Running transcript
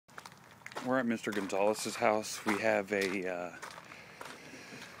we're at Mr. Gonzales' house. We have a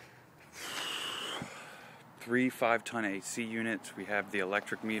 3 5-ton AC units. We have the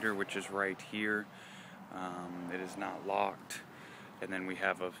electric meter, which is right here. It is not locked. And then we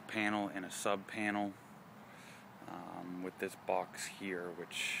have a panel and a sub panel with this box here,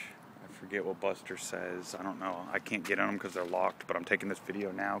 which I forget what Buster says. I don't know. I can't get on them because they're locked, but I'm taking this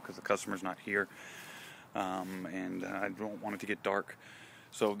video now because the customer's not here. And I don't want it to get dark.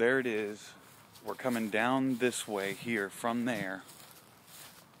 So there it is. We're coming down this way here from there.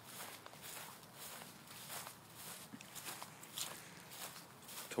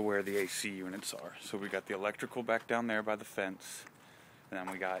 To where the AC units are. So we got the electrical back down there by the fence. And then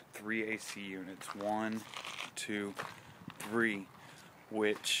we got 3 AC units. 1, 2, 3.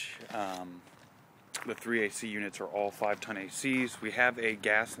 Which the 3 AC units are all 5-ton ACs. We have a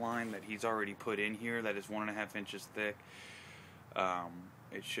gas line that he's already put in here that is 1.5 inches thick.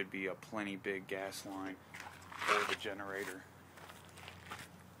 It should be a plenty big gas line for the generator.